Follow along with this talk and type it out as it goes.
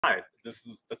This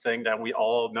is the thing that we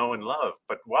all know and love,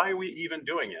 but why are we even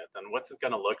doing it? And what's it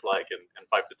going to look like in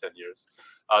 5 to 10 years?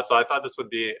 So I thought this would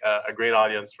be a great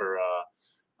audience for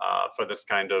this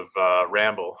kind of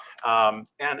ramble. And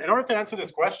in order to answer this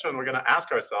question, we're going to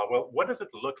ask ourselves, well, what does it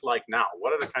look like now?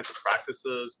 What are the kinds of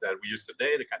practices that we use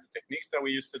today, the kinds of techniques that we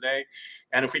use today?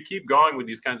 And if we keep going with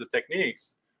these kinds of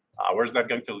techniques, where's that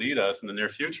going to lead us in the near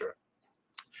future?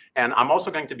 And I'm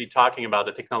also going to be talking about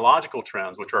the technological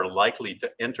trends which are likely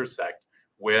to intersect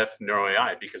with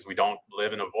neuroAI, because we don't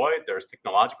live in a void. There's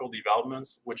technological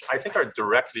developments which I think are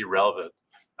directly relevant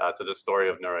to the story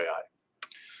of neuroAI.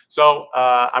 So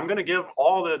I'm going to give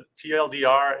all the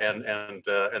TLDR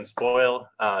and spoil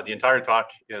the entire talk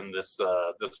in this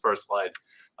first slide.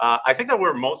 I think that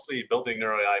we're mostly building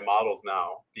neuroAI models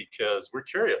now because we're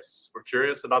curious. We're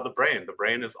curious about the brain. The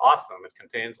brain is awesome. It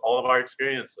contains all of our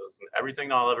experiences, and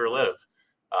everything I'll ever live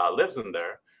lives in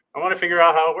there. I want to figure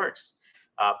out how it works.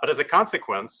 But as a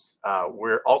consequence,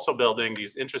 we're also building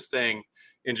these interesting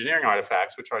engineering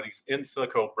artifacts, which are these in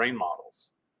silico brain models.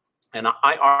 And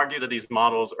I argue that these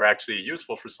models are actually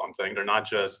useful for something. They're not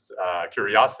just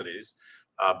curiosities,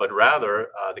 but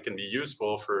rather they can be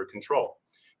useful for control.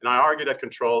 And I argue that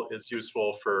control is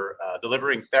useful for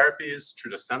delivering therapies through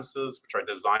the senses, which are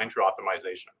designed through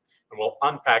optimization. And we'll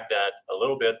unpack that a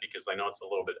little bit because I know it's a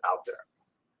little bit out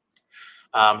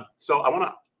there. So I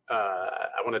want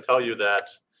to tell you that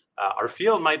our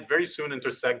field might very soon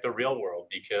intersect the real world,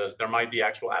 because there might be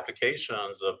actual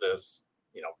applications of this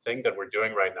thing that we're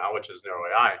doing right now, which is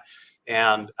neuroAI.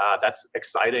 And that's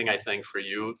exciting, I think, for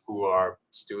you who are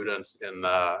students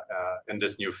in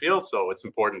this new field. So it's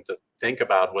important to think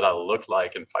about what that'll look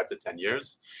like in 5 to 10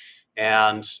 years.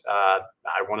 And I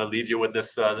want to leave you with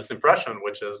this impression,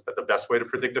 which is that the best way to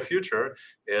predict the future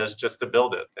is just to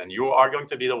build it. And you are going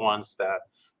to be the ones that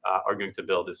are going to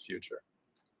build this future.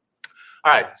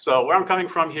 All right, so where I'm coming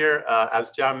from here, as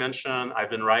Pierre mentioned,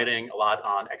 I've been writing a lot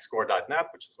on xcore.net,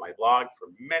 which is my blog, for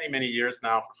many, many years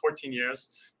now, for 14 years.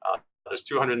 There's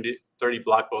 230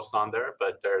 blog posts on there,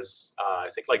 but there's, I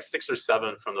think, like 6 or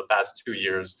 7 from the past 2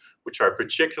 years, which are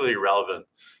particularly relevant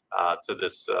to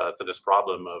this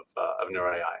problem of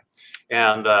neuroAI.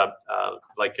 And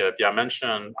like Pierre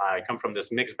mentioned, I come from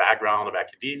this mixed background of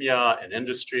academia and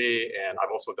industry, and I've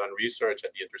also done research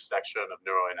at the intersection of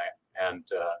neuro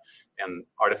and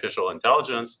artificial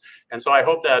intelligence. And so I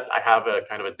hope that I have a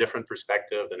kind of a different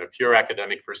perspective than a pure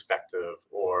academic perspective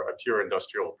or a pure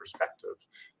industrial perspective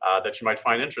that you might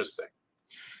find interesting.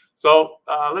 So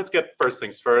let's get first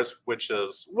things first, which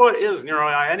is, what is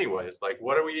neuroAI anyways? Like,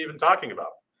 what are we even talking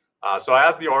about? So I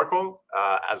asked the Oracle,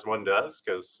 as one does,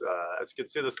 because as you can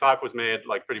see, this talk was made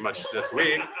like pretty much this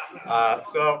week.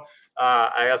 So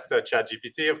I asked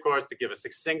ChatGPT, of course, to give a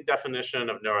succinct definition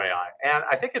of neuroAI. And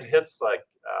I think it hits like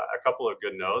a couple of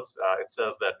good notes. It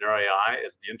says that neuroAI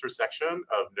is the intersection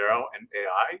of neuro and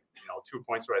AI, 2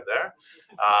 points right there.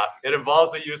 It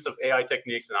involves the use of AI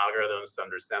techniques and algorithms to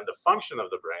understand the function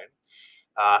of the brain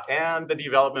and the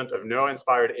development of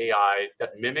neuro-inspired AI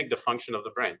that mimic the function of the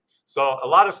brain. So a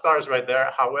lot of stars right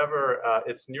there. However,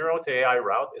 its neuro to AI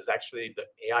route is actually the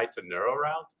AI to neuro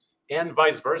route, and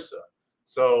vice versa.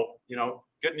 So,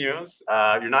 good news.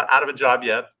 You're not out of a job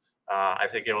yet. I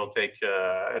think it will take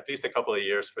at least a couple of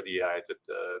years for the AI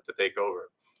to take over.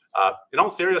 In all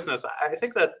seriousness, I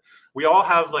think that we all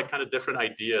have like kind of different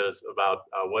ideas about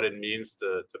what it means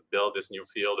to build this new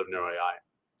field of neuroAI.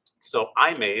 So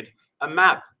I made a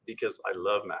map because I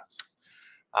love maps.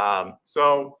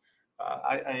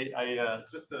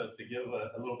 Just to give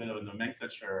a little bit of a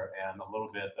nomenclature and a little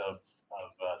bit of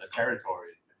the territory,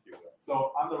 if you will.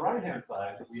 So on the right-hand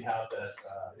side, we have that,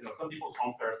 some people's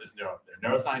home turf is neuro. They're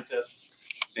neuroscientists.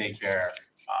 They care.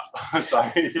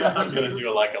 Sorry, I'm going to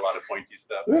do like a lot of pointy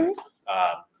stuff.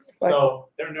 So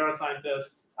they're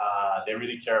neuroscientists. They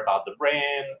really care about the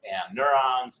brain and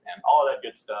neurons and all that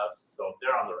good stuff. So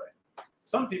they're on the right.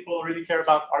 Some people really care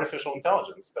about artificial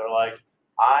intelligence. They're like,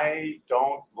 I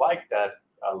don't like that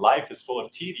life is full of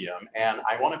tedium, and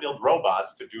I want to build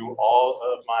robots to do all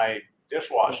of my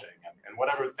dishwashing and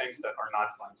whatever things that are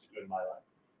not fun to do in my life.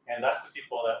 And that's the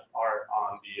people that are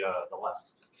on the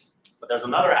left. But there's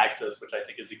another axis, which I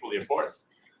think is equally important.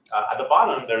 At the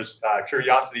bottom, there's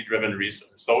curiosity-driven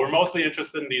research. So we're mostly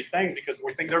interested in these things because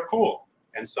we think they're cool.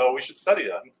 And so we should study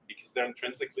them because they're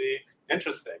intrinsically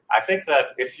interesting. I think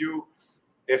that if you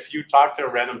talk to a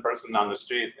random person on the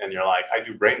street and you're like, I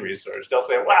do brain research, they'll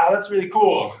say, wow, that's really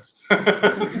cool. so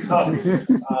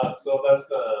that's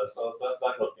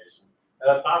that location. And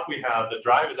at the top, we have the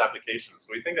drive is applications.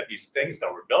 So we think that these things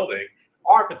that we're building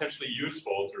are potentially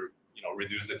useful to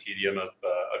reduce the tedium of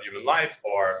human life,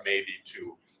 or maybe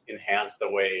to enhance the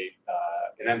way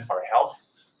enhance our health,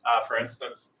 for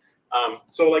instance.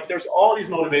 So like there's all these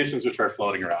motivations which are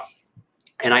floating around.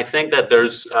 And I think that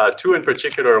there's two in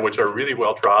particular which are really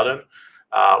well trodden.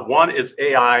 One is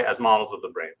AI as models of the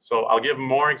brain. So I'll give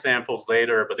more examples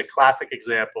later, but the classic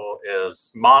example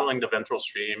is modeling the ventral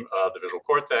stream of the visual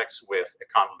cortex with a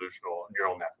convolutional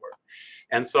neural network.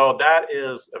 And so that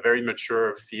is a very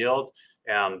mature field,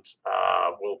 and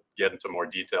we'll get into more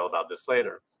detail about this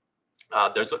later.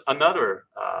 There's another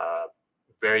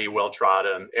very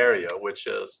well-trodden area, which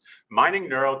is mining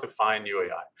neuro to find new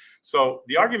AI. So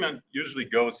the argument usually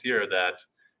goes here that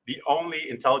the only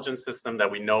intelligent system that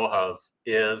we know of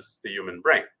is the human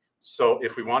brain. So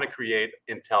if we want to create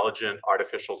intelligent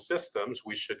artificial systems,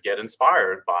 we should get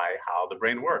inspired by how the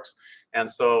brain works. And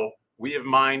so we have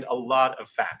mined a lot of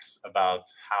facts about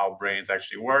how brains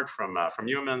actually work from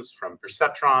humans, from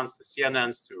perceptrons to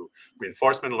CNNs to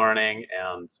reinforcement learning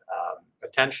and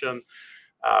attention.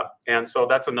 And so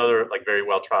that's another like very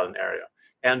well-trodden area.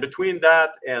 And between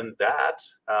that and that,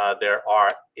 there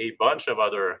are a bunch of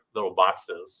other little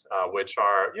boxes, which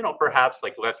are, you know, perhaps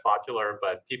like less popular,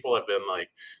 but people have been like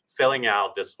filling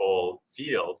out this whole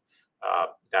field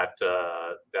that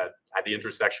at the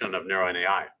intersection of neuro and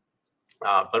AI.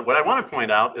 But what I want to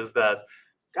point out is that,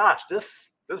 gosh, this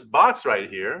box right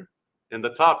here in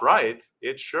the top right,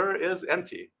 it sure is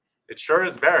empty. It sure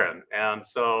is barren. And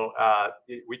so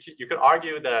you could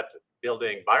argue that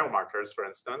building biomarkers, for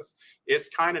instance, is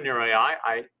kind of neuroAI.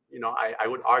 I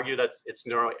would argue that it's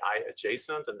neuroAI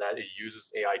adjacent and that it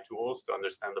uses AI tools to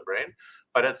understand the brain.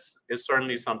 But it's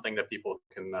certainly something that people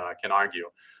can argue.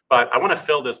 But I want to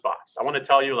fill this box. I want to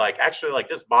tell you, like, actually, like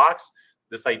this box,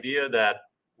 this idea that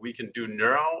we can do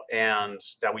neuro and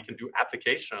that we can do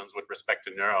applications with respect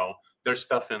to neuro, there's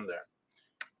stuff in there.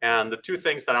 And the two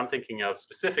things that I'm thinking of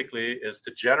specifically is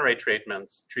to generate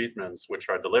treatments which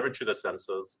are delivered to the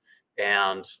senses,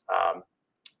 and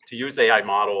to use AI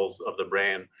models of the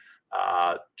brain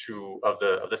of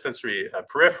the sensory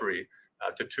periphery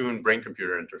to tune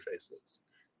brain-computer interfaces.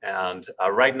 And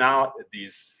right now,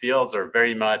 these fields are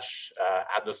very much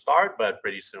at the start, but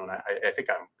pretty soon, I think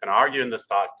I'm going to argue in this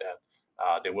talk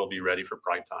that they will be ready for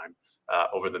prime time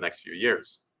over the next few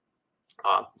years.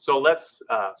 So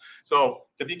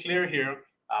to be clear here,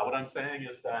 what I'm saying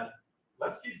is that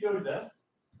let's keep doing this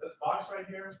box right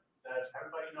here that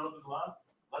everybody knows and loves.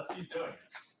 Let's keep doing it.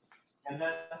 And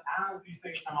then as these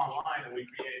things come online and we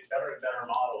create better and better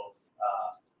models,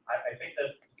 I think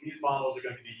that these models are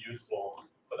going to be useful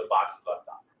for the boxes up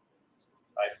top,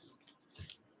 right?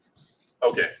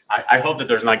 Okay, I hope that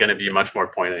there's not going to be much more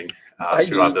pointing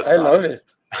throughout this talk. I love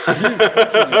it.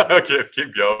 Okay,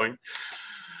 keep going.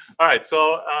 All right,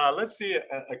 so let's see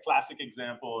a classic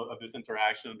example of this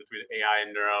interaction between AI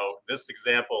and neuro. This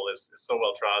example is so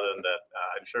well trodden that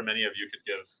I'm sure many of you could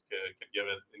give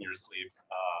it in your sleep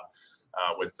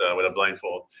with a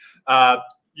blindfold.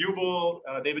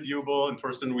 David Hubel and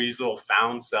Torsten Wiesel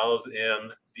found cells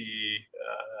in the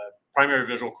primary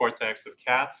visual cortex of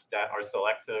cats that are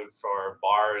selective for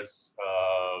bars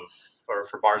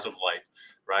of light,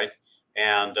 right?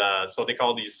 And so they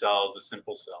call these cells the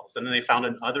simple cells. And then they found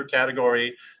another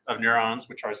category of neurons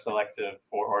which are selective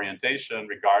for orientation,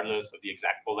 regardless of the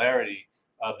exact polarity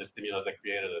of the stimulus that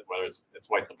created it, whether it's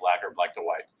white to black or black to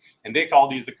white. And they call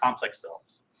these the complex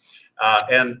cells.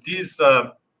 And these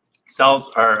cells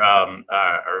are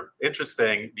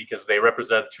interesting because they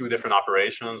represent two different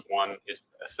operations. One is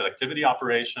a selectivity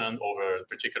operation over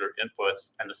particular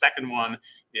inputs, and the second one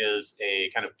is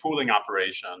a kind of pooling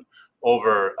operation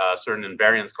over certain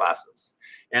invariance classes.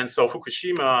 And so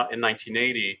Fukushima in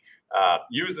 1980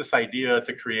 used this idea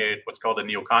to create what's called a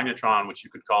neocognitron, which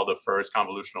you could call the first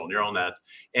convolutional neural net,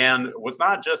 and was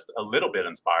not just a little bit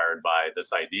inspired by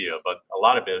this idea, but a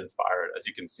lot of it inspired, as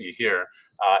you can see here,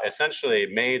 essentially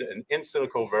made an in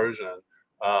silico version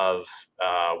of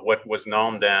what was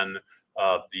known then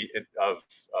of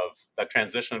that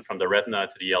transition from the retina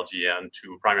to the LGN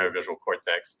to primary visual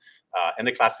cortex, and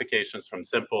the classifications from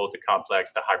simple to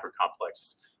complex to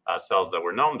hypercomplex cells that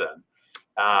were known then.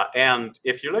 And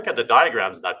if you look at the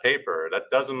diagrams in that paper, that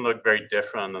doesn't look very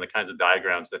different than the kinds of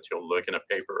diagrams that you'll look in a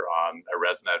paper on a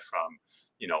ResNet from,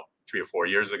 3 or 4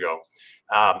 years ago.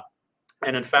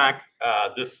 And in fact,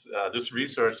 this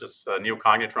research, this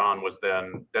neocognitron, was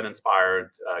then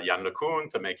inspired Jan LeCun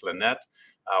to make LeNet,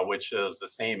 which is the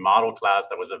same model class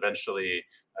that was eventually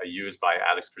used by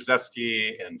Alex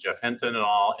Krzyzewski and Jeff Hinton and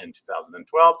all in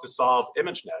 2012 to solve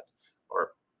ImageNet,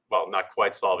 or well, not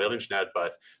quite solve ImageNet,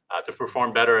 but to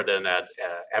perform better than had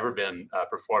ever been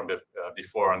performed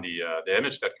before on the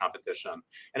ImageNet competition,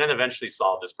 and then eventually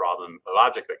solve this problem of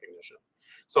object recognition.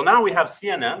 So now we have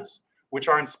CNNs, which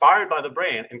are inspired by the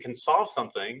brain and can solve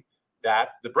something that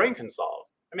the brain can solve.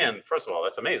 I mean, first of all,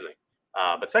 that's amazing.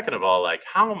 But second of all, like,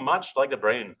 how much like the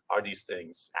brain are these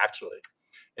things actually?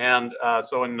 And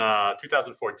so in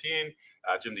 2014,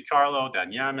 Jim DiCarlo,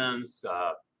 Dan Yammans,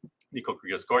 Nico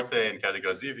Kriegers-Korte, and Kelly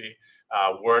Gazivi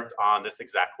worked on this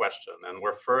exact question, and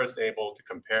were first able to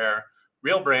compare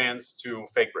real brains to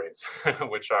fake brains,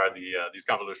 which are these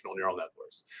convolutional neural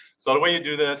networks. So the way you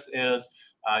do this is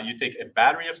you take a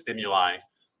battery of stimuli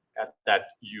that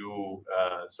you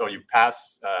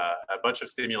pass a bunch of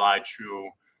stimuli through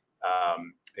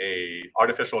a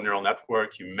artificial neural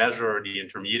network. You measure the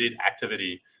intermediate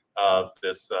activity of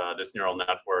this neural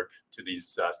network to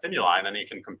these stimuli, and then you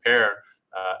can compare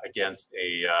against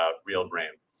a real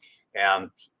brain. And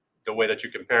the way that you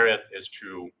compare it is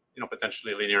through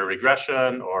potentially linear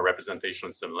regression or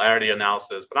representation similarity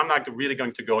analysis. But I'm not really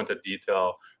going to go into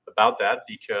detail about that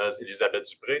because Elisabeth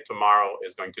Dupré tomorrow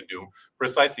is going to do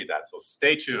precisely that. So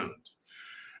stay tuned.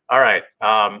 All right.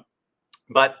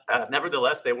 But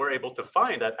nevertheless, they were able to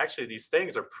find that actually these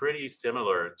things are pretty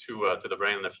similar to the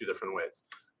brain in a few different ways.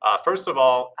 First of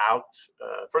all,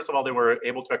 they were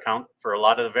able to account for a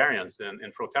lot of the variance in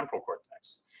frontotemporal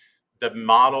cortex. The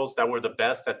models that were the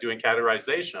best at doing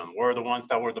categorization were the ones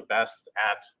that were the best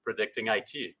at predicting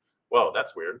IT. Well,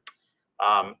 that's weird.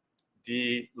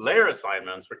 The layer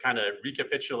assignments would kind of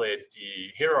recapitulate the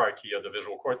hierarchy of the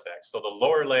visual cortex. So the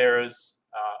lower layers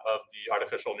of the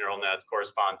artificial neural net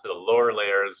correspond to the lower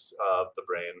layers of the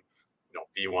brain,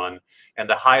 V1, and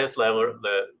the highest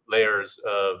layers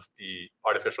of the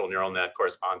artificial neural net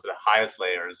correspond to the highest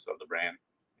layers of the brain,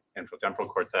 frontotemporal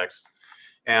cortex.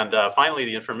 And finally,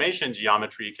 the information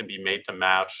geometry can be made to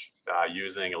match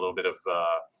using a little bit of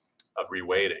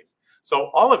reweighting. So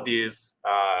all of these,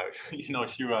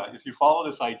 if you follow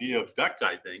this idea of duck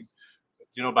typing,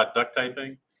 do you know about duck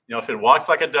typing? If it walks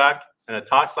like a duck and it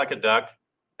talks like a duck,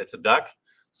 it's a duck.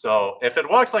 So if it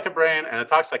walks like a brain and it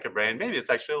talks like a brain, maybe it's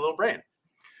actually a little brain.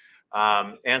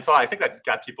 And so I think that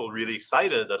got people really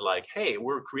excited that, like, hey,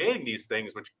 we're creating these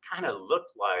things which kind of look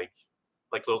like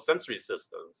little sensory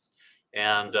systems.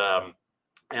 And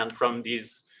from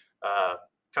these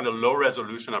kind of low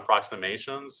resolution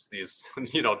approximations, these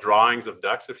drawings of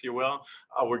ducks, if you will,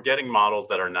 we're getting models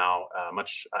that are now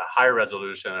much higher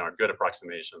resolution and are good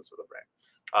approximations for the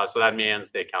brain. So that means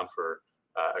they account for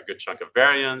a good chunk of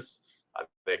variance.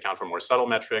 They account for more subtle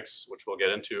metrics, which we'll get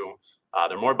into.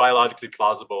 They're more biologically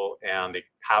plausible, and they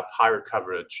have higher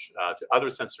coverage to other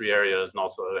sensory areas and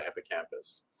also the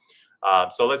hippocampus.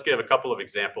 So let's give a couple of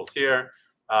examples here.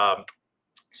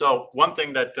 So one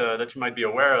thing that you might be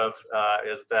aware of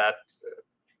is that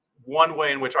one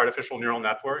way in which artificial neural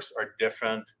networks are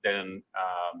different than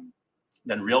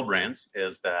real brains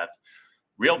is that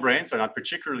real brains are not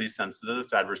particularly sensitive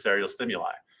to adversarial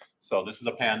stimuli. So this is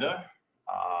a panda,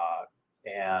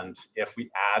 and if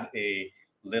we add a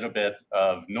little bit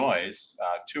of noise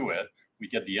to it, we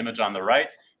get the image on the right,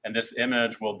 and this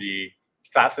image will be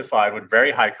classified with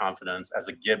very high confidence as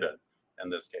a gibbon in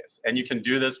this case. And you can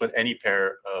do this with any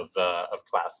pair of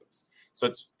classes. So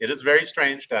it is very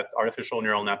strange that artificial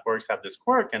neural networks have this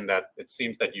quirk and that it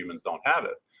seems that humans don't have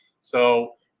it.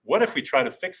 So what if we try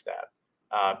to fix that?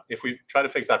 If we try to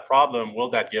fix that problem,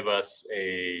 will that give us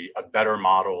a better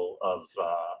model of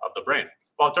the brain?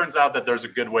 Well, it turns out that there's a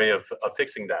good way of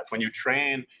fixing that. When you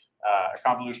train a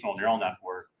convolutional neural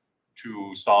network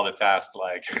to solve a task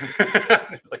like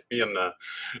like me and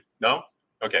no?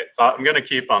 Okay, so I'm going to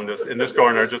keep on this in this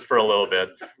corner just for a little bit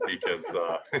because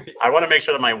I want to make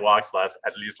sure that my walks last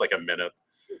at least like a minute.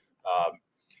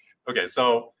 Okay,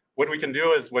 so what we can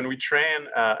do is when we train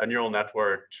a neural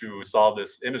network to solve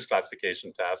this image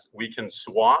classification task, we can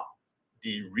swap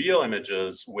the real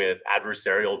images with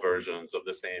adversarial versions of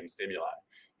the same stimuli.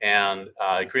 And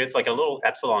it creates like a little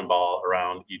epsilon ball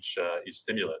around each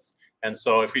stimulus. And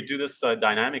so if we do this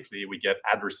dynamically, we get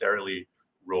adversarially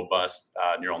robust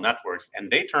neural networks, and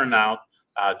they turn out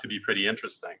to be pretty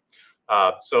interesting.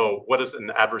 So what does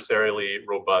an adversarially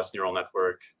robust neural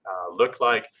network look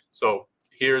like? So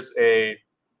here's a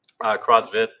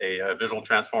CrossFit, a visual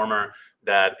transformer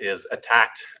that is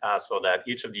attacked so that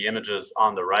each of the images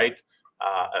on the right,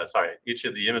 each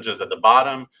of the images at the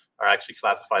bottom are actually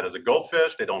classified as a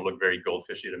goldfish. They don't look very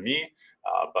goldfishy to me,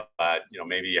 but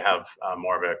maybe you have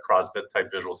more of a CrossFit type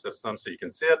visual system so you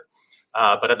can see it.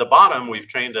 But at the bottom, we've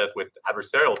trained it with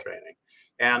adversarial training.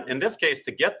 And in this case,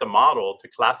 to get the model to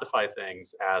classify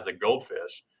things as a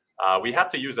goldfish, we have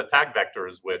to use attack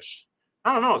vectors, which,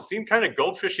 I don't know, seem kind of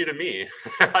goldfishy to me.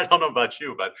 I don't know about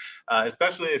you, but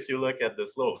especially if you look at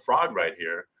this little frog right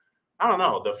here. I don't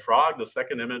know, the frog, the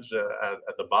second image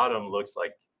at the bottom looks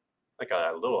like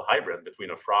a little hybrid between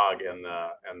a frog and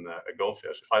a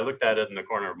goldfish. If I looked at it in the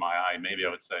corner of my eye, maybe I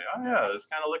would say, oh yeah, this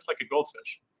kind of looks like a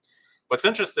goldfish. What's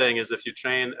interesting is if you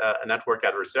train a network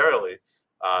adversarially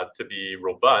to be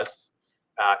robust,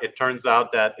 it turns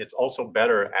out that it's also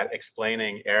better at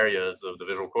explaining areas of the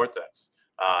visual cortex.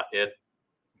 It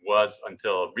was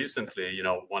until recently,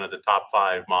 one of the top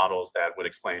 5 models that would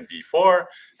explain V4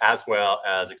 as well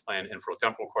as explain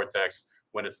inferotemporal cortex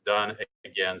when it's done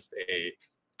against a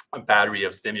battery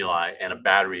of stimuli and a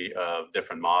battery of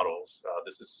different models.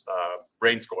 This is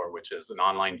BrainScore, which is an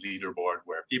online leaderboard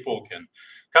where people can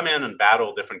come in and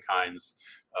battle different kinds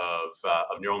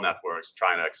of neural networks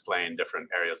trying to explain different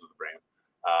areas of the brain.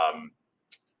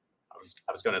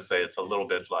 I was going to say it's a little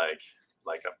bit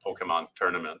like a Pokemon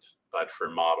tournament, but for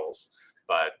models.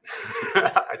 But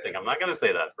I think I'm not going to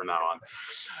say that from now on.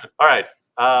 All right.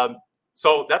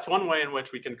 So that's one way in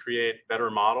which we can create better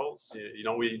models.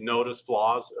 We notice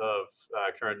flaws of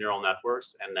current neural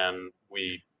networks, and then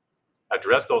we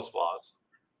address those flaws.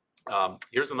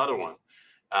 Here's another one.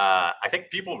 I think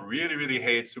people really, really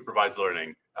hate supervised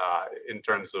learning in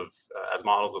terms of as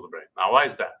models of the brain. Now, why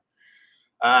is that?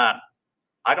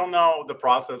 I don't know the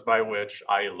process by which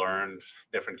I learned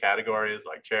different categories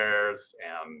like chairs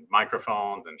and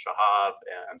microphones and shahab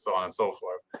and so on and so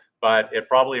forth. But it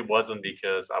probably wasn't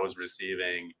because I was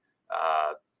receiving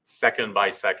second by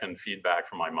second feedback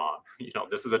from my mom.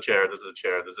 This is a chair, this is a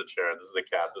chair, this is a chair, this is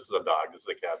a cat, this is a dog, this is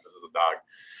a cat, this is a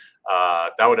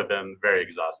dog. That would have been very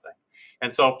exhausting.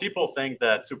 And so people think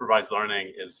that supervised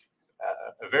learning is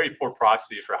a very poor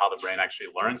proxy for how the brain actually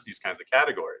learns these kinds of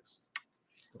categories.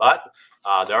 But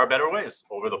there are better ways.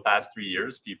 Over the past 3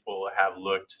 years, people have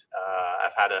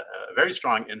had a very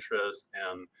strong interest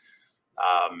in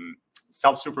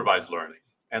self-supervised learning.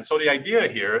 And so the idea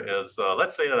here is,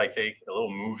 let's say that I take a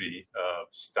little movie of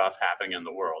stuff happening in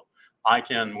the world. I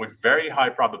can, with very high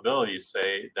probability,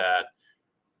 say that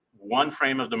one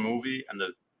frame of the movie and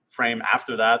the frame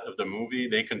after that of the movie,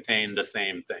 they contain the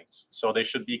same things. So they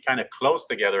should be kind of close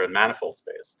together in manifold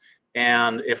space.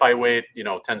 And if I wait,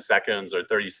 10 seconds or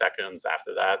 30 seconds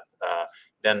after that,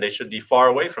 then they should be far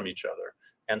away from each other.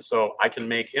 And so I can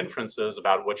make inferences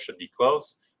about what should be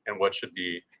close and what should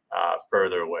be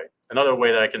further away. Another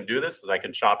way that I can do this is I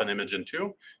can chop an image in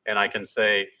two, and I can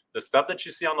say the stuff that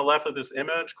you see on the left of this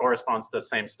image corresponds to the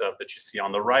same stuff that you see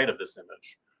on the right of this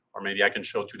image. Or maybe I can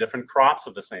show 2 different crops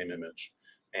of the same image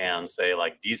and say,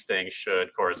 like, these things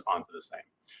should correspond to the same.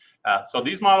 So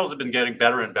these models have been getting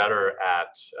better and better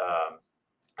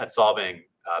at solving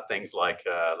things like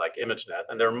ImageNet,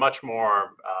 and they're much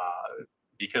more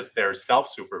because they're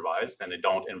self-supervised and they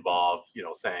don't involve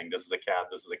saying this is a cat,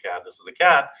 this is a cat, this is a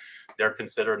cat. They're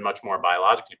considered much more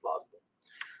biologically plausible.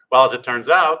 Well, as it turns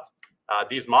out,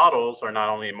 these models are not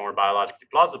only more biologically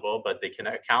plausible, but they can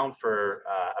account for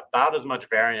about as much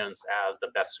variance as the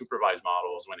best supervised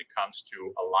models when it comes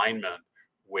to alignment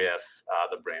with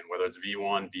the brain, whether it's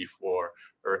V1, V4,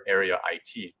 or area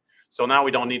IT. So now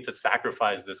we don't need to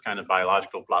sacrifice this kind of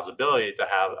biological plausibility to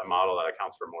have a model that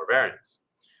accounts for more variance.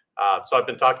 So I've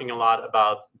been talking a lot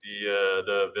about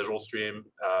the visual stream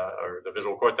or the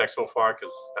visual cortex so far,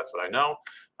 because that's what I know.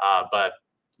 But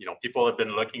people have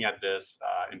been looking at this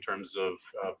in terms of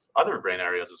other brain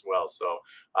areas as well. So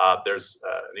there's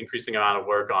an increasing amount of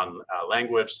work on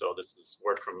language. So this is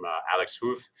work from Alex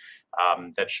Huth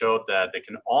that showed that they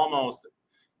can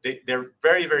they're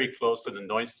very, very close to the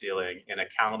noise ceiling in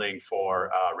accounting for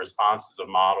responses of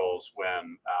models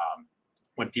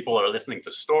when people are listening to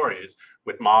stories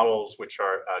with models which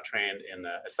are trained in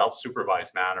a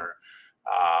self-supervised manner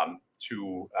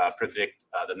to predict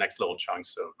the next little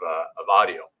chunks of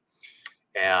audio.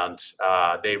 And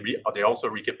they also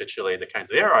recapitulate the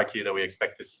kinds of hierarchy that we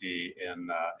expect to see in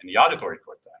the auditory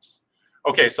cortex.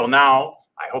 Okay, so now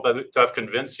I hope to have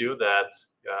convinced you that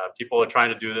people are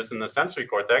trying to do this in the sensory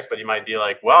cortex, but you might be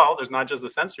like, well, there's not just the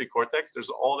sensory cortex, there's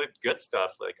all the good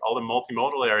stuff, like all the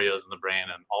multimodal areas in the brain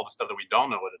and all the stuff that we don't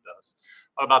know what it does.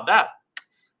 What about that?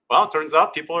 Well, it turns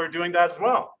out people are doing that as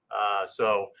well.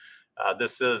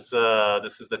 This is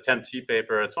the TEMT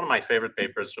paper. It's one of my favorite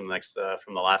papers from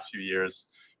the last few years.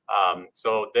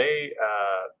 So they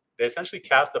essentially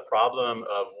cast the problem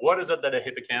of what is it that a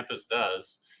hippocampus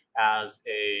does as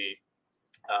the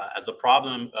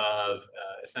problem of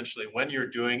essentially when you're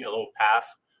doing a little path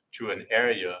to an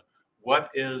area,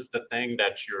 what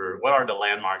are the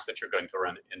landmarks that you're going to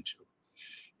run into?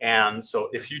 And so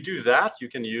if you do that, you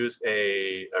can use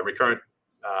a recurrent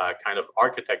kind of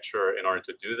architecture in order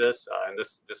to do this. In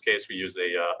this case, we use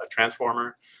a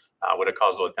transformer with a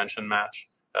causal attention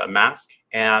mask.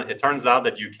 And it turns out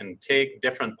that you can take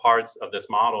different parts of this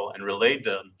model and relate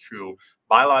them through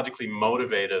biologically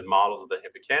motivated models of the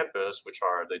hippocampus, which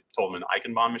are the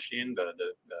Tolman-Eichenbaum machine,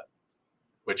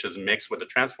 which is mixed with the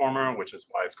transformer, which is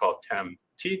why it's called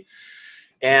TEM-T.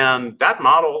 And that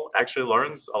model actually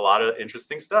learns a lot of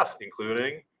interesting stuff,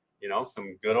 including, you know,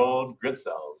 some good old grid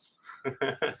cells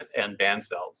and band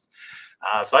cells.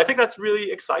 So I think that's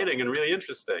really exciting and really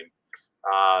interesting.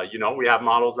 You know, we have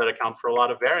models that account for a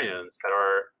lot of variants that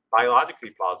are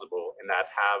biologically plausible and that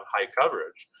have high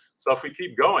coverage. So if we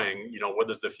keep going, you know, what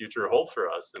does the future hold for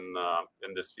us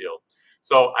in this field?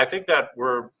 So I think that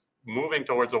we're moving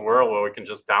towards a world where we can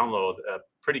just download a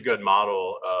pretty good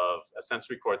model of a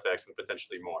sensory cortex and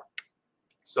potentially more.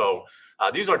 So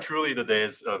these are truly the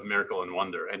days of miracle and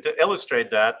wonder. And to illustrate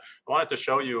that, I wanted to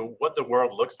show you what the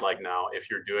world looks like now if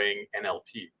you're doing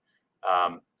NLP.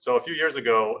 So a few years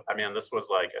ago, I mean, this was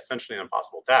like essentially an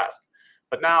impossible task.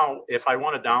 But now, if I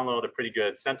want to download a pretty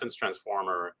good sentence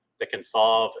transformer that can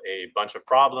solve a bunch of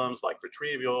problems like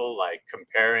retrieval, like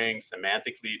comparing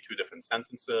semantically two different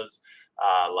sentences,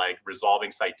 like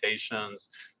resolving citations,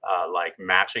 like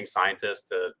matching scientists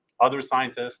to other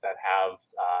scientists that have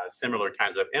similar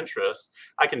kinds of interests,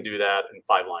 I can do that in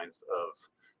 5 lines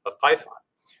of Python.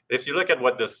 If you look at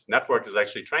what this network is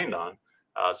actually trained on,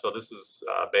 so this is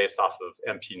based off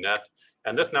of MPNet,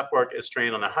 and this network is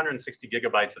trained on 160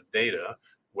 gigabytes of data,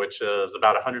 which is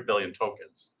about 100 billion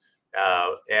tokens.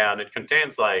 And it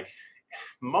contains like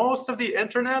most of the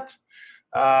internet.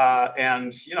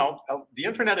 And, you know, the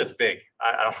internet is big.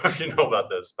 I don't know if you know about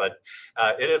this, but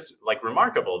it is like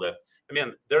remarkable that, I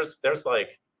mean, there's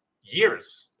like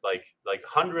years, like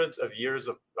hundreds of years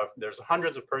there's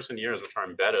hundreds of person years which are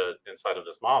embedded inside of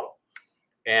this model.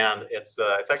 And it's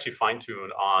actually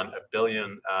fine-tuned on 1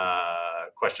 billion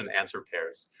question-answer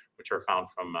pairs, which are found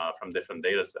from different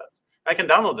data sets. I can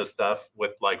download this stuff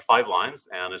with like 5 lines,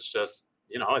 and it's just,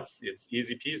 you know, it's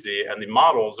easy peasy, and the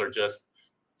models are just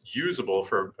usable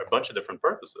for a bunch of different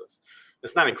purposes.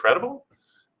 Isn't that incredible?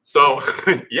 So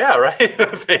yeah, right.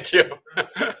 Thank you.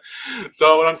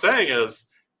 So what I'm saying is,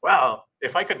 well,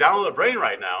 if I could download a brain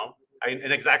right now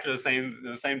in exactly the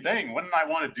same thing, wouldn't I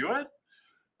want to do it?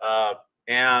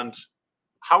 And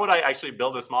how would I actually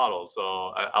build this model?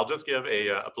 So I'll just give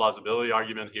a plausibility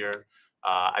argument here.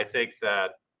 I think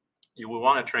that you will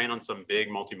want to train on some big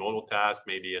multimodal task.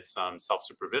 Maybe it's some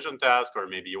self-supervision task, or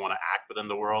maybe you want to act within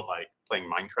the world, like playing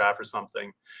Minecraft or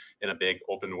something in a big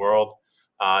open world.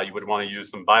 You would want to use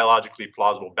some biologically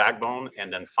plausible backbone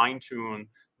and then fine-tune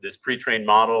this pre-trained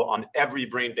model on every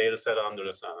brain data set under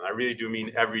the sun. And I really do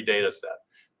mean every data set.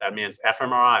 That means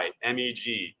fMRI,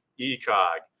 MEG,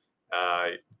 ECOG,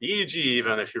 EEG,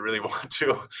 even if you really want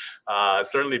to,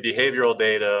 certainly behavioral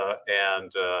data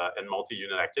and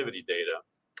multi-unit activity data.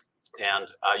 And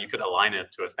you could align it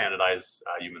to a standardized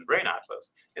human brain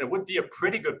atlas. And it would be a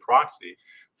pretty good proxy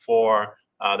for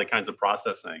the kinds of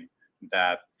processing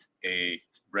that a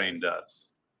brain does.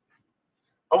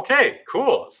 Okay,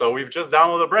 cool. So we've just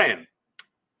downloaded the brain.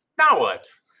 Now what?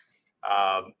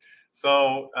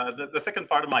 So the second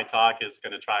part of my talk is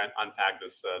going to try and unpack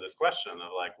this question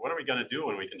of like, what are we going to do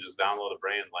when we can just download a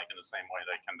brain like in the same way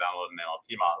that I can download an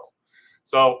NLP model?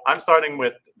 So I'm starting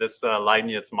with this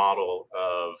Leibniz model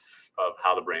of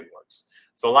how the brain works.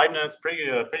 So Leibniz,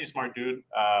 pretty smart dude,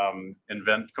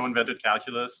 co-invented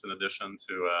calculus in addition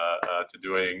to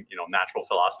doing natural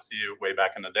philosophy way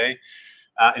back in the day.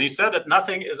 And he said that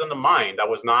nothing is in the mind that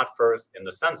was not first in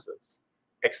the senses,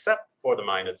 except for the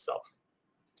mind itself.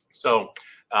 So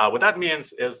what that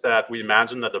means is that we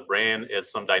imagine that the brain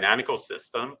is some dynamical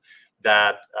system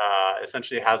that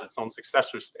essentially has its own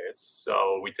successor states.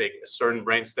 So we take a certain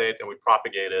brain state and we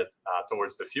propagate it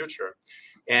towards the future.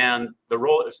 And the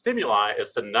role of stimuli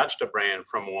is to nudge the brain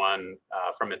from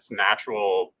its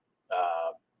natural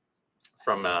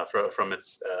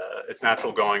its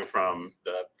natural going from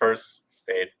the first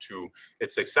state to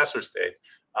its successor state,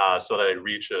 so that it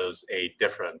reaches a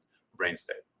different brain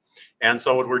state. And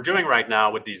so what we're doing right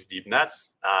now with these deep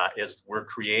nets is we're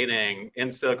creating in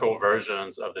silico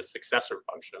versions of the successor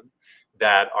function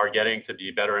that are getting to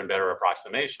be better and better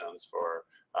approximations for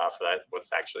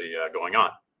what's actually going on.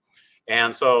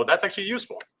 And so that's actually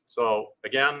useful. So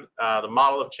again, the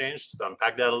model have changed, just to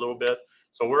unpack that a little bit.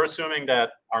 So we're assuming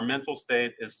that our mental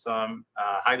state is some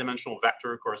high-dimensional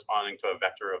vector corresponding to a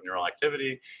vector of neural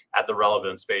activity at the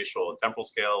relevant spatial and temporal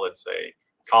scale. Let's say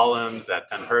columns at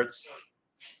 10 hertz.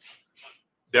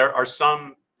 There are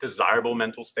some desirable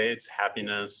mental states,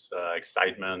 happiness,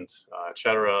 excitement,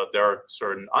 etc. There are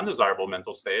certain undesirable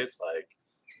mental states like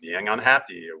being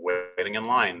unhappy or waiting in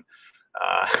line,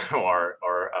 or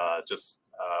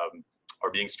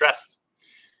being stressed.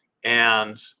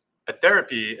 And a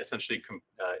therapy essentially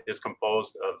is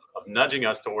composed of nudging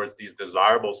us towards these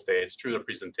desirable states through the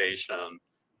presentation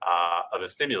of a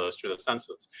stimulus through the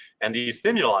senses. And these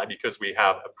stimuli, because we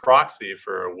have a proxy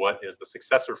for what is the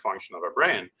successor function of our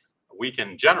brain, we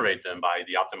can generate them by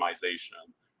the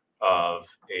optimization of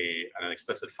an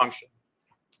explicit function.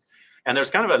 And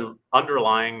there's kind of an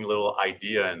underlying little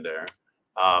idea in there,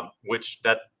 which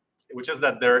is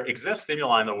that there exist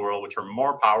stimuli in the world which are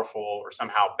more powerful or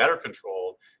somehow better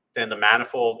controlled than the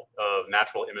manifold of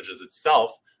natural images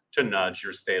itself to nudge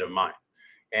your state of mind.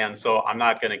 And so I'm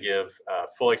not going to give a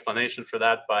full explanation for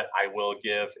that, but I will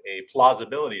give a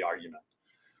plausibility argument.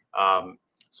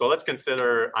 So let's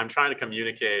consider I'm trying to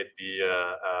communicate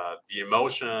the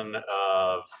emotion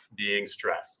of being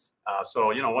stressed. So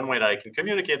one way that I can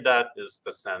communicate that is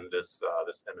to send this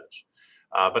image.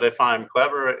 But if I'm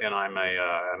clever and I'm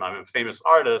a famous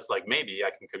artist, like maybe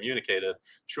I can communicate it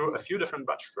through a few different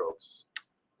brushstrokes,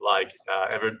 like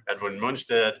Edwin Munch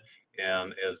did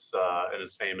in his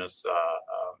famous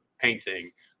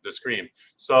painting, The Scream.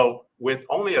 So with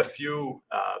only a few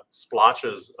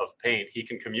splotches of paint, he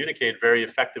can communicate very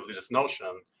effectively this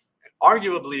notion,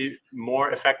 arguably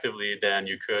more effectively than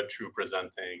you could through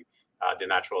presenting the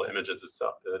natural image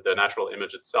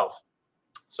itself.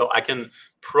 So I can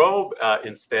probe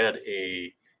instead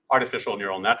a artificial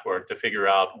neural network to figure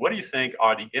out what do you think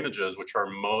are the images which are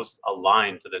most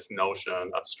aligned to this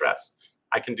notion of stress.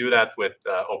 I can do that with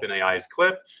OpenAI's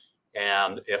Clip,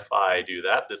 and if I do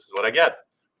that, this is what I get.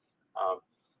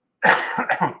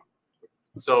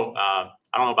 So I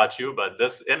don't know about you, but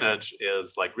this image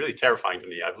is like really terrifying to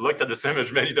me. I've looked at this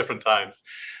image many different times,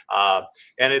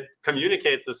 and it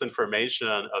communicates this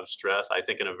information of stress, I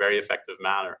think, in a very effective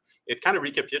manner. It kind of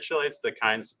recapitulates the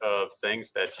kinds of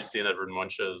things that you see in Edward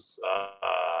Munch's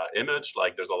image.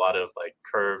 Like there's a lot of like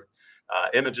curved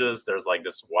images. There's like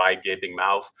this wide gaping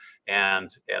mouth,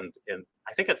 and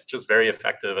I think it's just very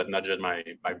effective at nudging my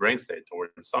brain state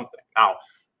towards something. Now,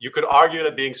 you could argue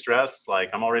that being stressed, like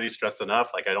I'm already stressed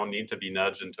enough, like I don't need to be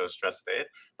nudged into a stress state,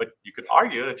 but you could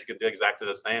argue that you could do exactly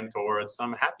the same towards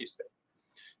some happy state.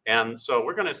 And so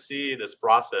we're going to see this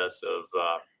process of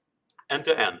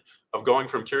end-to-end of going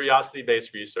from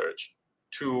curiosity-based research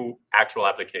to actual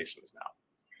applications now.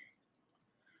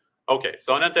 Okay,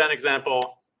 so an end-to-end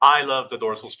example, I love the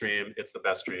dorsal stream. It's the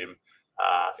best stream.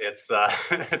 It's a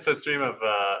stream of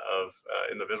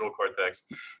in the visual cortex,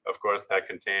 of course, that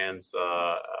contains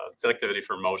selectivity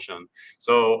for motion.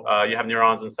 So you have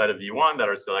neurons inside of V1 that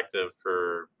are selective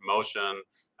for motion.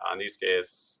 In this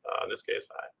case,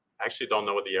 I actually don't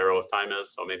know what the arrow of time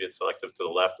is, so maybe it's selective to the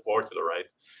left or to the right.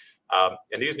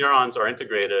 And these neurons are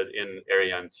integrated in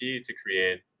area MT to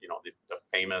create, the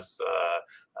famous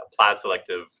plaid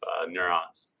selective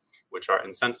neurons, which are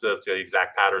insensitive to the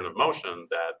exact pattern of motion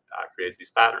that creates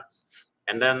these patterns.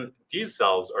 And then these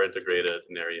cells are integrated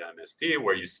in area MST,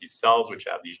 where you see cells which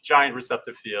have these giant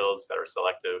receptive fields that are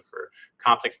selective for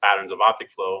complex patterns of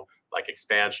optic flow, like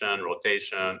expansion,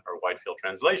 rotation, or wide field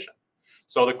translation.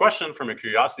 So the question from a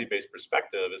curiosity-based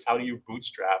perspective is, how do you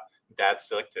bootstrap that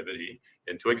selectivity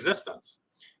into existence?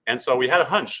 And so we had a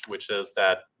hunch, which is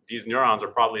that these neurons are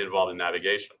probably involved in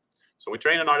navigation. So we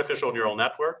train an artificial neural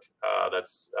network,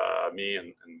 that's me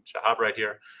and Shahab right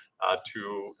here,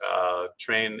 to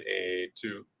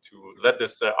let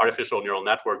this artificial neural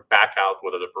network back out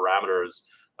what are the parameters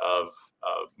of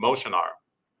motion are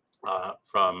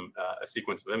from a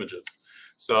sequence of images.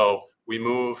 So we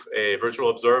move a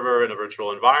virtual observer in a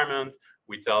virtual environment.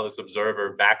 We tell this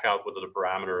observer back out what the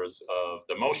parameters of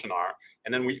the motion are,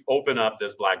 and then we open up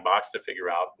this black box to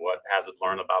figure out what has it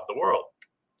learned about the world.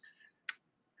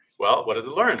 Well, what does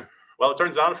it learn? Well, it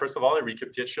turns out, first of all, it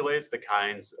recapitulates the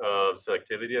kinds of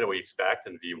selectivity that we expect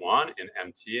in V1, in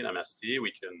MT and MST.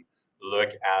 We can look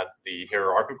at the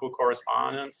hierarchical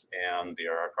correspondence, and the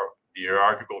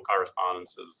hierarchical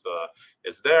correspondence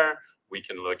is there. We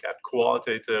can look at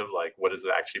qualitative, like what does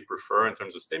it actually prefer in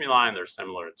terms of stimuli, and they're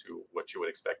similar to what you would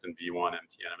expect in V1,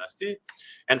 MT, and MST.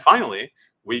 And finally,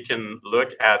 we can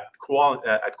look at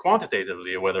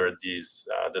quantitatively whether this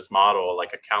model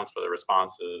like accounts for the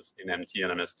responses in MT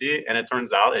and MST, and it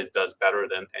turns out it does better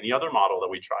than any other model that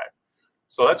we tried.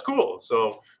 So that's cool.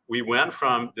 So we went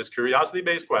from this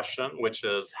curiosity-based question, which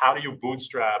is how do you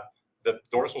bootstrap the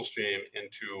dorsal stream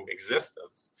into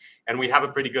existence. And we have a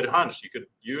pretty good hunch. You could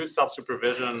use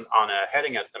self-supervision on a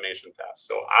heading estimation test.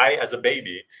 So I, as a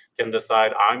baby, can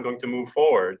decide I'm going to move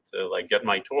forward to like get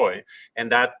my toy,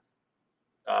 and that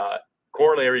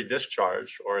corollary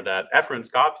discharge or that efference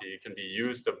copy can be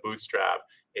used to bootstrap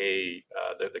the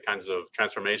kinds of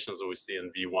transformations that we see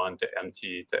in V1 to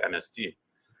MT to MST,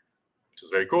 which is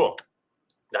very cool.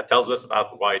 That tells us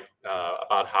about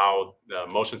how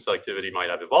motion selectivity might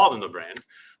have evolved in the brain.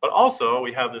 But also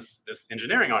we have this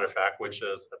engineering artifact, which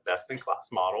is a best-in-class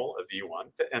model of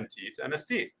V1 to MT to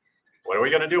MST. What are we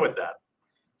going to do with that?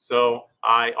 So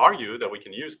I argue that we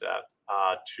can use that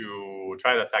to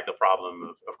try to attack the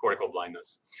problem of cortical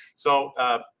blindness. So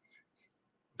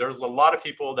there's a lot of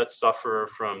people that suffer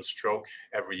from stroke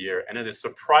every year, and it is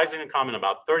surprisingly common.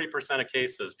 About 30% of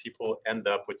cases, people end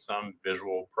up with some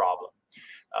visual problem.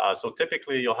 So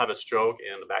typically, you'll have a stroke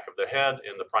in the back of the head,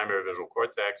 in the primary visual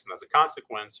cortex, and as a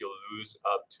consequence, you'll lose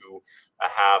up to a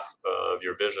half of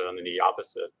your vision in the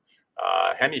opposite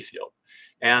hemifield.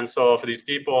 And so for these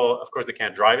people, of course, they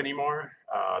can't drive anymore.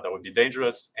 That would be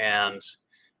dangerous. And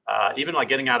even like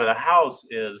getting out of the house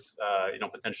is,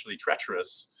 potentially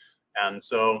treacherous. And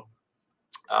so,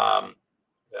 the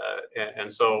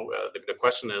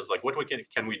question is like, what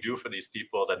can we do for these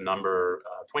people that number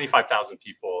 25,000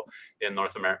 people in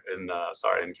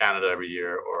in Canada every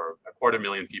year, or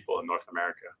 250,000 people in North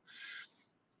America?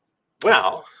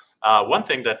 Well, one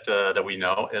thing that we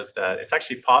know is that it's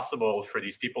actually possible for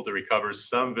these people to recover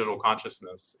some visual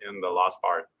consciousness in the lost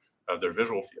part of their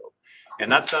visual field,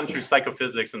 and that's done through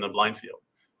psychophysics in the blind field.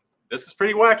 This is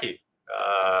pretty wacky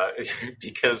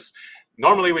because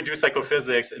normally we do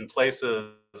psychophysics in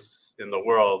places in the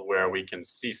world where we can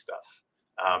see stuff.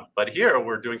 But here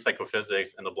we're doing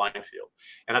psychophysics in the blind field.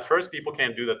 And at first people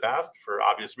can't do the task for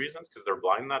obvious reasons because they're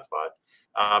blind in that spot.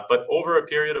 But over a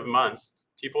period of months,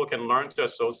 people can learn to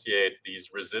associate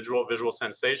these residual visual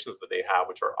sensations that they have,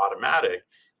 which are automatic,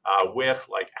 with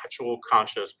like actual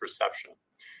conscious perception.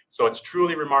 So it's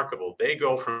truly remarkable. They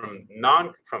go from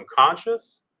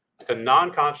conscious to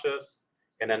non-conscious,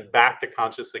 and then back to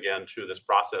conscious again through this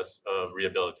process of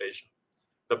rehabilitation.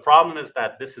 The problem is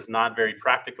that this is not very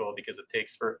practical because it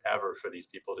takes forever for these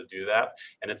people to do that,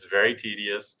 and it's very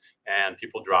tedious, and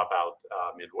people drop out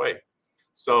midway.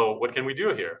 So what can we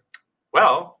do here?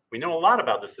 Well, we know a lot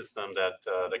about the system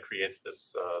that creates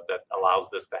this, that allows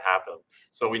this to happen.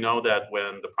 So we know that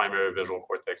when the primary visual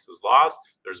cortex is lost,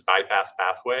 there's bypass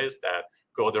pathways that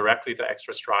go directly to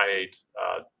extrastriate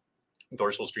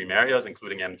dorsal stream areas,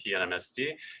 including MT and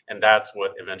MST, and that's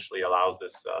what eventually allows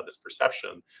this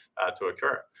perception to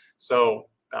occur. So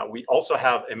we also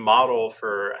have a model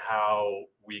for how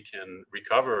we can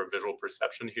recover visual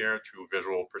perception here through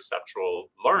visual perceptual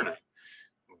learning.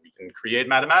 We can create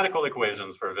mathematical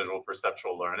equations for visual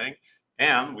perceptual learning,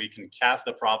 and we can cast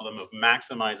the problem of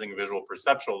maximizing visual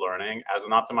perceptual learning as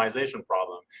an optimization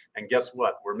problem. And guess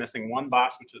what? We're missing one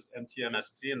box, which is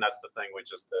MT-MST, and that's the thing we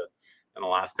just did in the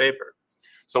last paper.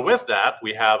 So with that,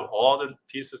 we have all the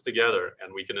pieces together,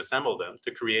 and we can assemble them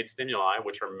to create stimuli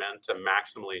which are meant to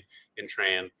maximally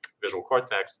entrain visual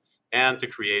cortex and to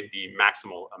create the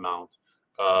maximal amount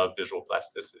of visual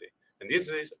plasticity. And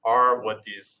these are what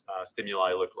these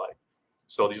stimuli look like.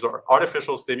 So these are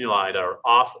artificial stimuli that are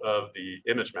off of the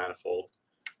image manifold,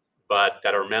 but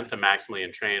that are meant to maximally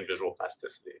entrain visual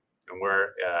plasticity. And we're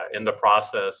in the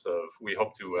process of, we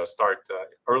hope to start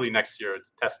early next year to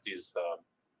test these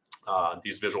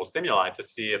visual stimuli to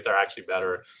see if they're actually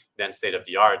better than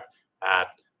state-of-the-art at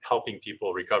helping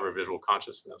people recover visual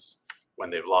consciousness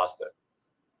when they've lost it.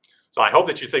 So I hope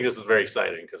that you think this is very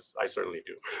exciting, because I certainly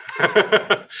do.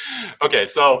 Okay,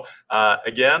 so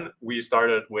again, we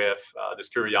started with this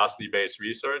curiosity-based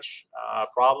research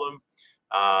problem,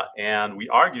 and we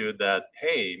argued that,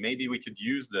 hey, maybe we could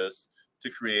use this to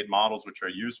create models which are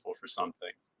useful for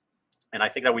something. And I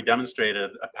think that we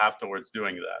demonstrated a path towards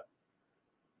doing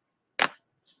that.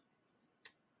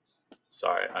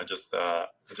 Sorry, I just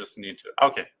need to,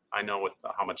 okay, I know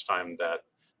how much time that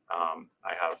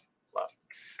I have left.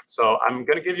 So I'm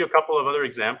going to give you a couple of other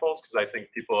examples because I think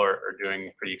people are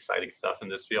doing pretty exciting stuff in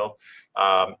this field.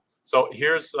 So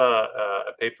here's a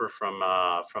paper from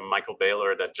Michael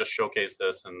Baylor that just showcased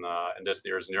this in this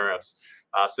year's NeurIPS.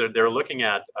 So they're looking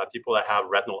at people that have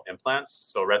retinal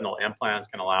implants. So retinal implants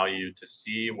can allow you to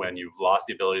see when you've lost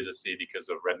the ability to see because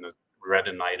of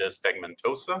retinitis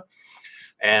pigmentosa.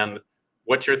 And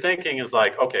what you're thinking is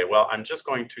like, okay, well, I'm just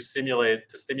going to stimulate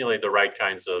the right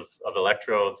kinds of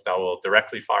electrodes that will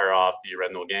directly fire off the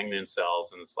retinal ganglion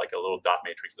cells, and it's like a little dot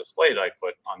matrix display that I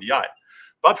put on the eye.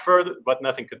 but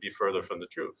nothing could be further from the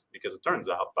truth, because it turns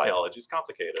out biology is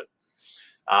complicated.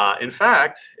 In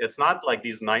fact, it's not like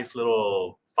these nice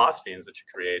little phosphines that you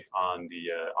create on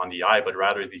the eye, but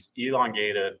rather these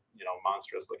elongated,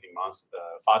 monstrous-looking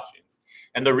phosphines.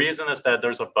 And the reason is that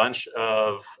there's a bunch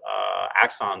of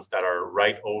axons that are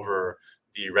right over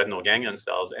the retinal ganglion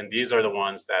cells, and these are the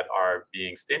ones that are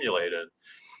being stimulated.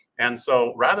 And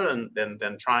so, rather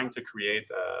than trying to create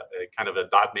a kind of a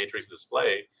dot matrix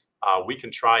display, we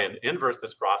can try and inverse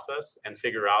this process and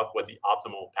figure out what the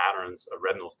optimal patterns of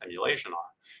retinal stimulation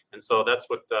are. And so that's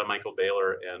what Michael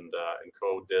Baylor and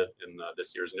co did in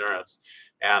this year's NeurIPS.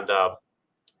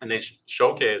 And they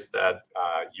showcased that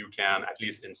you can, at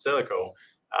least in silico,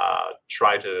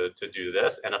 try to do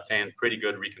this and obtain pretty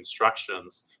good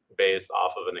reconstructions based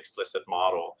off of an explicit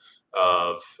model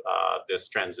of this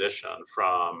transition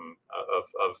from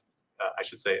I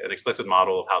should say, an explicit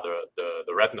model of how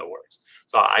the retina works.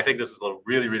 So I think this is a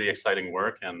really, really exciting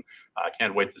work, and I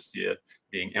can't wait to see it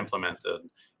being implemented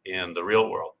in the real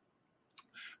world.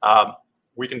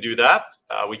 We can do that.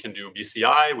 We can do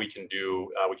BCI. We can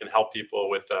help people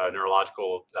with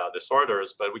neurological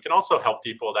disorders, but we can also help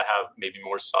people that have maybe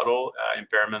more subtle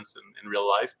impairments in real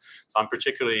life. So I'm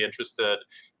particularly interested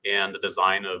in the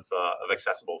design of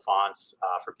accessible fonts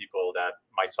for people that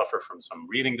might suffer from some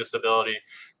reading disability.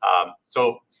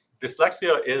 So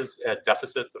dyslexia is a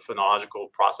deficit of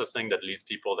phonological processing that leads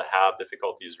people to have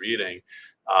difficulties reading.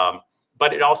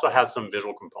 But it also has some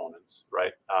visual components,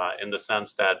 right? In the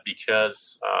sense that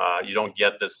because you don't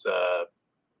get this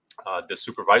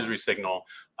supervisory signal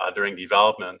during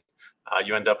development,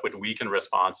 you end up with weakened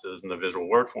responses in the visual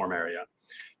word form area.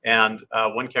 And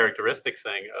one characteristic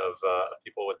thing of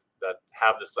people that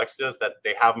have dyslexia is that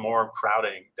they have more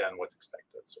crowding than what's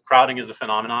expected. So crowding is a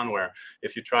phenomenon where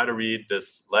if you try to read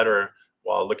this letter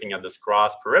while looking at this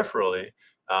cross peripherally,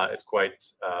 it's quite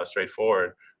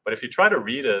straightforward. But if you try to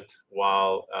read it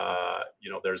while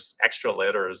there's extra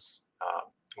letters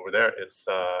over there, it's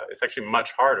actually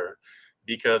much harder,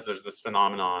 because there's this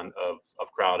phenomenon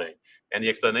of crowding. And the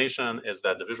explanation is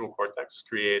that the visual cortex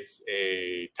creates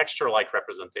a texture-like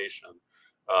representation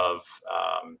of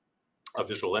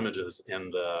visual images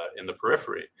in the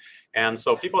periphery. And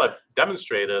so people have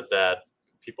demonstrated that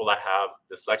people that have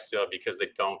dyslexia, because they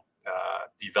don't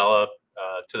develop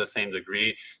to the same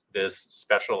degree this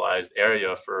specialized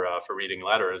area for reading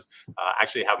letters,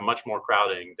 actually have much more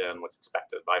crowding than what's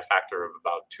expected, by a factor of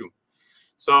about 2.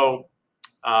 So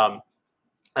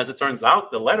as it turns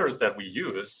out, the letters that we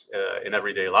use in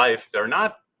everyday life, they're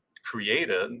not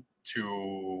created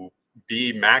to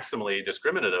be maximally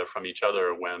discriminative from each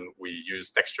other when we use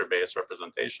texture-based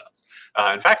representations.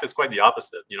 In fact, it's quite the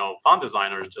opposite. Font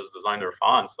designers just design their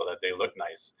fonts so that they look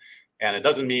nice. And it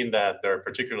doesn't mean that they're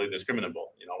particularly discriminable.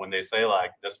 When they say,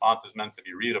 like, this font is meant to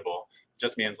be readable, it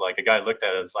just means, like, a guy looked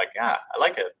at it and it's like, yeah, I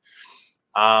like it.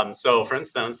 So for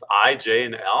instance, I, J,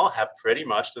 and L have pretty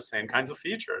much the same kinds of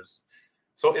features.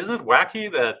 So isn't it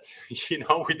wacky that,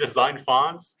 we design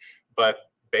fonts, but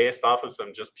based off of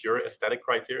some just pure aesthetic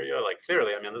criteria? Like,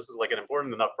 clearly, I mean, this is like an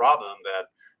important enough problem that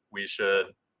we should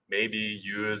maybe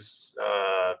use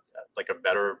like a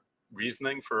better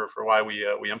reasoning for why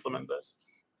we implement this.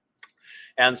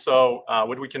 And so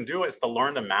what we can do is to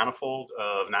learn the manifold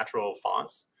of natural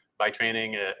fonts by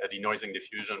training a denoising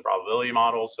diffusion probability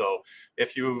model. So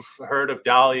if you've heard of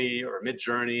DALL-E or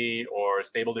Midjourney or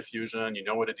Stable Diffusion, you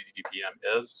know what a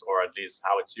DDPM is, or at least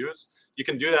how it's used. You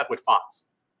can do that with fonts,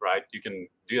 right? You can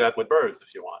do that with birds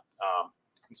if you want,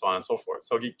 and so on and so forth.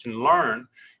 So you can learn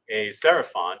a serif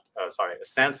font, a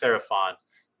sans serif font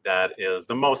that is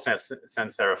the most sans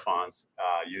serif fonts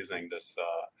using this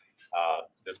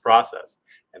this process.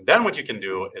 And then what you can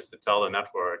do is to tell the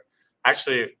network,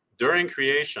 actually, during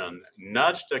creation,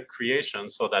 nudge the creation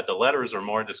so that the letters are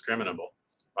more discriminable,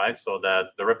 right? So that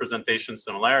the representation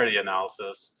similarity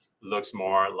analysis looks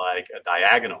more like a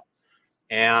diagonal.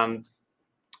 And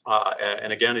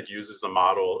again, it uses a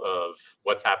model of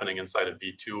what's happening inside of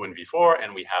V2 and V4,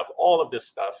 and we have all of this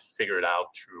stuff figured out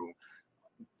through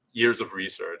years of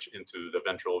research into the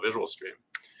ventral visual stream.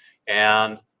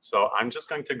 And so I'm just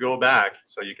going to go back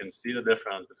so you can see the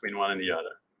difference between one and the other.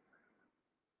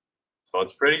 So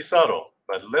it's pretty subtle,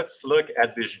 but let's look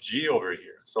at this G over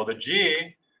here. So the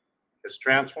G is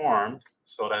transformed,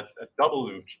 so that's a double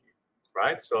loop G,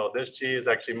 right? So this G is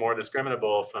actually more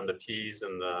discriminable from the P's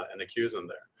and the Q's in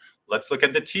there. Let's look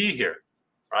at the T here,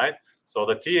 right? So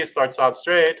the T starts out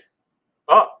straight,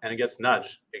 and it gets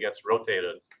nudged. It gets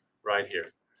rotated right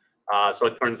here. So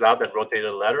it turns out that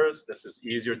rotated letters, this is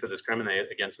easier to discriminate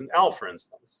against an L, for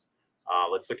instance.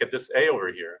 Let's look at this A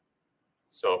over here.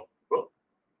 So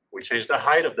We changed the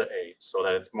height of the A so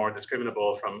that it's more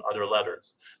discriminable from other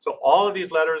letters. So all of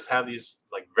these letters have these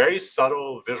like very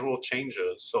subtle visual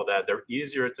changes so that they're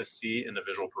easier to see in the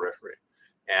visual periphery.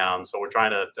 And so we're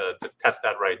trying to test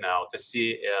that right now to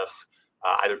see if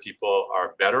either people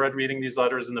are better at reading these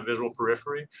letters in the visual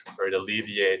periphery, or it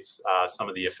alleviates some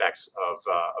of the effects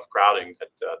of crowding that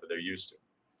they're used to.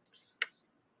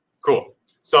 Cool.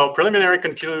 So preliminary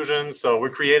conclusions. So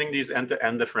we're creating these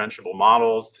end-to-end differentiable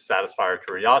models to satisfy our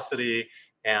curiosity,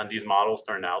 and these models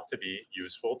turn out to be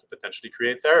useful to potentially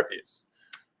create therapies.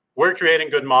 We're creating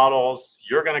good models.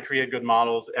 You're going to create good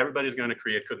models. Everybody's going to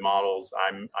create good models.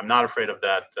 I'm not afraid of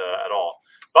that at all.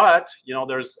 But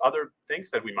there's other things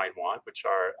that we might want, which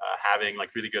are having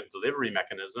like really good delivery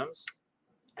mechanisms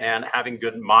and having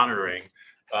good monitoring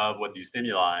of what these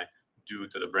stimuli do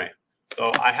to the brain.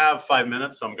 So I have 5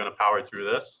 minutes, so I'm going to power through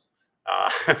this.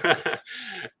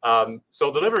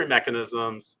 So delivery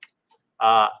mechanisms,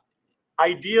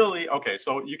 ideally, okay,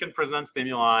 so you can present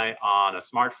stimuli on a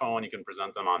smartphone, you can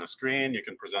present them on a screen, you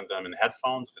can present them in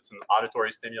headphones if it's an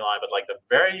auditory stimuli, but like the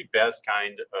very best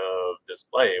kind of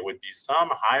display would be some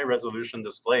high resolution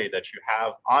display that you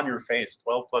have on your face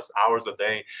 12 plus hours a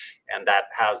day, and that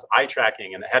has eye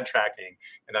tracking and head tracking,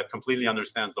 and that completely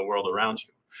understands the world around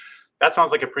you. That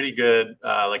sounds like a pretty good,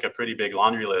 like a pretty big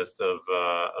laundry list of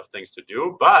things to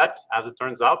do. But as it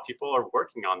turns out, people are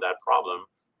working on that problem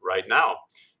right now.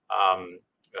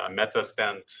 Meta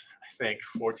spent, I think,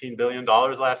 $14 billion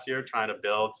last year trying to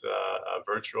build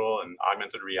virtual and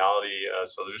augmented reality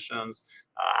solutions.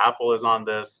 Apple is on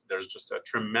this. There's just a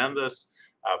tremendous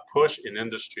push in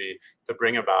industry to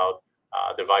bring about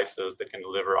devices that can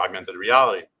deliver augmented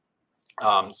reality.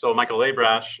 So Michael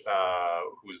Labrash,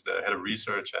 who's the head of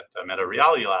research at Meta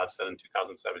Reality Lab, said in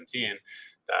 2017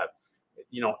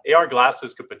 that AR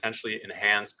glasses could potentially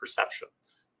enhance perception.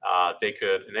 They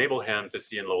could enable him to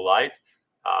see in low light,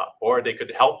 or they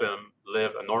could help him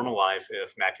live a normal life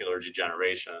if macular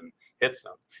degeneration hits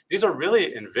him. These are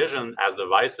really envisioned as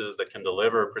devices that can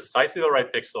deliver precisely the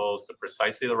right pixels to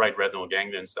precisely the right retinal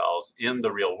ganglion cells in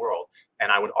the real world.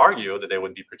 And I would argue that they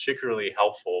would be particularly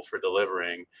helpful for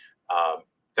delivering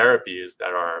therapies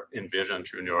that are envisioned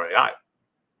through neuroAI.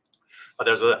 But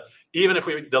even if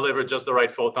we deliver just the right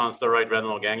photons, the right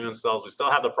retinal ganglion cells, we still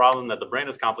have the problem that the brain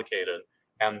is complicated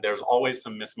and there's always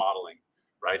some mismodeling,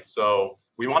 right? So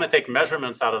we want to take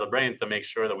measurements out of the brain to make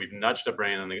sure that we've nudged the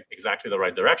brain in exactly the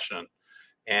right direction.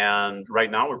 And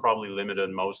right now we're probably limited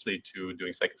mostly to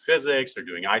doing psychophysics or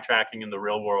doing eye tracking in the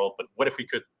real world. But what if we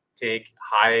could take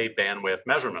high bandwidth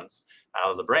measurements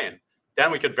out of the brain? Then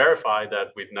we could verify that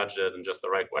we've nudged it in just the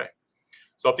right way.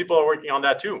 So people are working on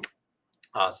that too.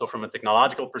 So from a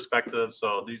technological perspective,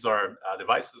 so these are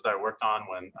devices that I worked on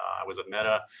when I was at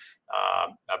Meta,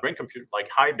 brain computer, like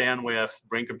high bandwidth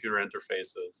brain computer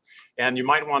interfaces. And you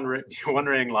might be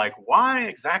wondering like, why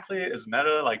exactly is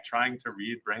Meta like trying to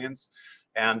read brains?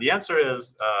 And the answer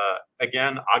is,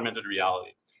 again, augmented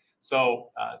reality. So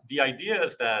the idea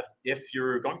is that if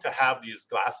you're going to have these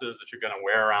glasses that you're going to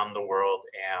wear around the world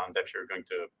and that you're going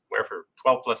to wear for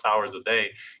 12 plus hours a day,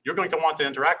 you're going to want to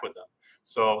interact with them.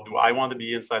 So do I want to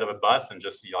be inside of a bus and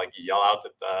just like yell out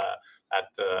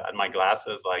at my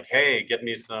glasses like, hey, get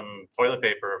me some toilet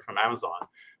paper from Amazon?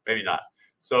 Maybe not.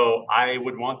 So I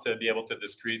would want to be able to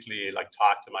discreetly like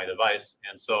talk to my device.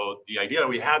 And so the idea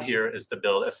we had here is to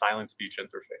build a silent speech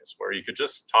interface where you could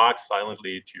just talk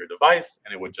silently to your device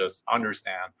and it would just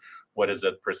understand what is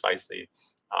it precisely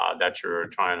that you're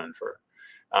trying to infer.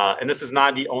 And this is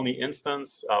not the only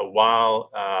instance.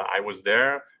 While I was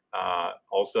there,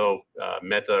 also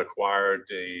Meta acquired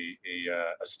a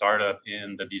startup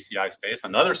in the BCI space,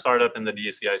 another startup in the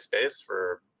BCI space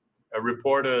for a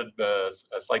reported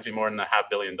slightly more than $500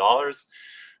 million.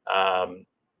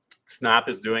 Snap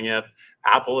is doing it.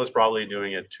 Apple is probably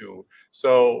doing it too.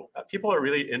 So people are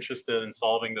really interested in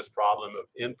solving this problem of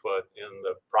input in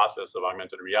the process of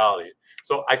augmented reality.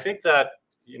 So I think that,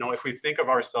 if we think of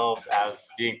ourselves as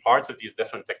being parts of these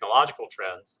different technological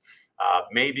trends,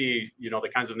 maybe, the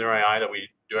kinds of neuroAI that we're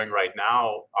doing right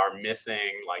now are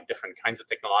missing like different kinds of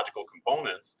technological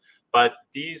components, but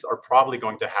these are probably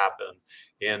going to happen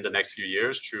in the next few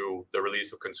years through the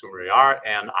release of consumer AR.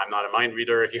 And I'm not a mind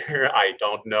reader here. I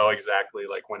don't know exactly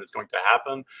like when it's going to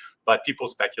happen, but people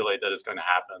speculate that it's going to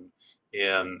happen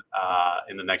in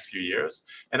the next few years.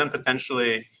 And then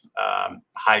potentially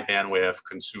high bandwidth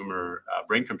consumer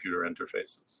brain-computer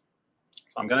interfaces.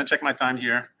 So I'm going to check my time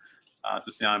here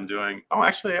to see how I'm doing. Oh,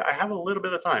 actually, I have a little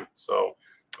bit of time. So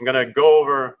I'm going to go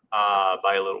over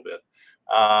by a little bit.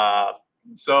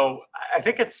 So I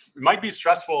think it might be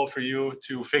stressful for you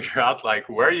to figure out like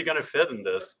where are you going to fit in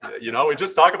this. We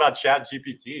just talk about Chat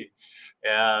GPT,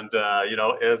 and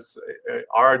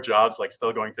are jobs like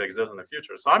still going to exist in the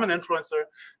future? So I'm an influencer,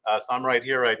 so I'm right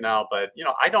here right now, but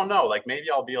I don't know. Like maybe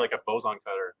I'll be like a boson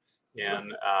cutter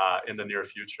in the near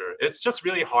future. It's just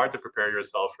really hard to prepare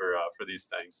yourself for these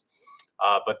things.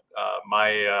 But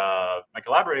my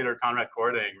collaborator Conrad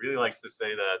Cording really likes to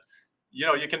say that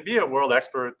you can be a world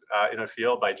expert in a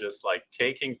field by just like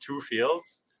taking two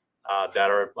fields that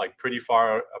are like pretty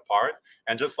far apart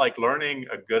and just like learning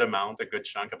a good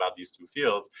chunk about these two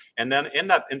fields. And then in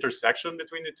that intersection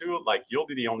between the two, like you'll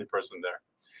be the only person there.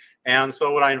 And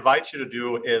so what I invite you to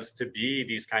do is to be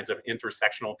these kinds of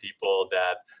intersectional people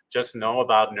that just know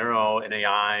about neuro and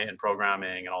AI and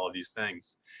programming and all of these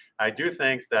things. I do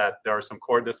think that there are some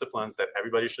core disciplines that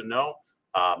everybody should know.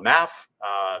 Math,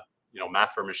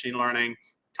 math for machine learning,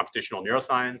 computational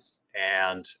neuroscience,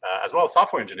 and as well as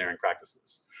software engineering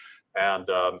practices. And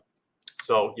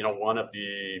so, one of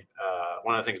the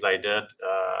things I did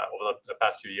over the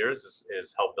past few years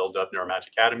is help build up NeuroMatch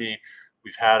Academy.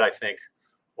 We've had, I think,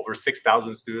 over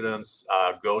 6,000 students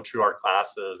go through our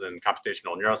classes in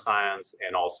computational neuroscience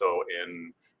and also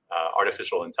in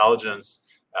artificial intelligence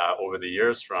over the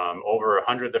years from over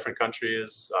 100 different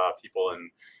countries, people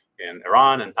in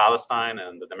Iran and Palestine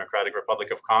and the Democratic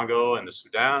Republic of Congo and the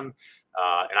Sudan,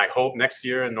 and I hope next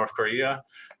year in North Korea,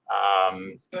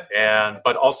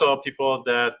 but also people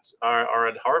that are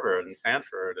at Harvard and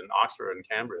Stanford and Oxford and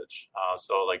Cambridge.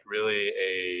 So like really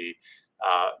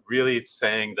really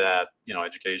saying that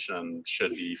education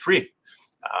should be free,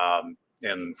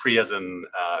 and free as in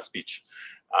speech.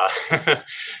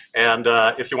 And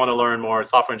if you want to learn more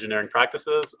software engineering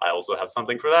practices, I also have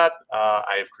something for that.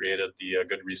 I have created the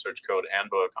Good Research Code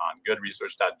handbook on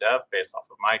goodresearch.dev based off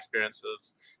of my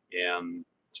experiences in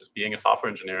just being a software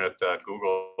engineer at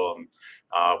Google, and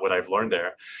what I've learned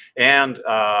there. And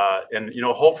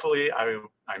hopefully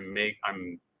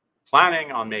I'm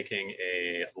planning on making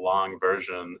a long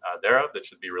version thereof that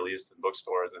should be released in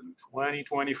bookstores in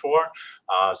 2024.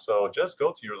 So just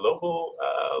go to your local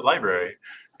library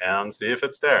and see if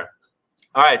it's there.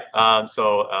 All right,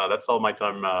 so that's all my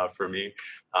time for me.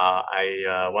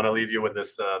 I want to leave you with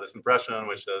this impression,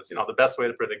 which is, the best way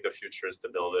to predict the future is to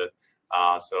build it.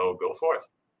 So go forth.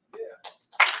 Yeah.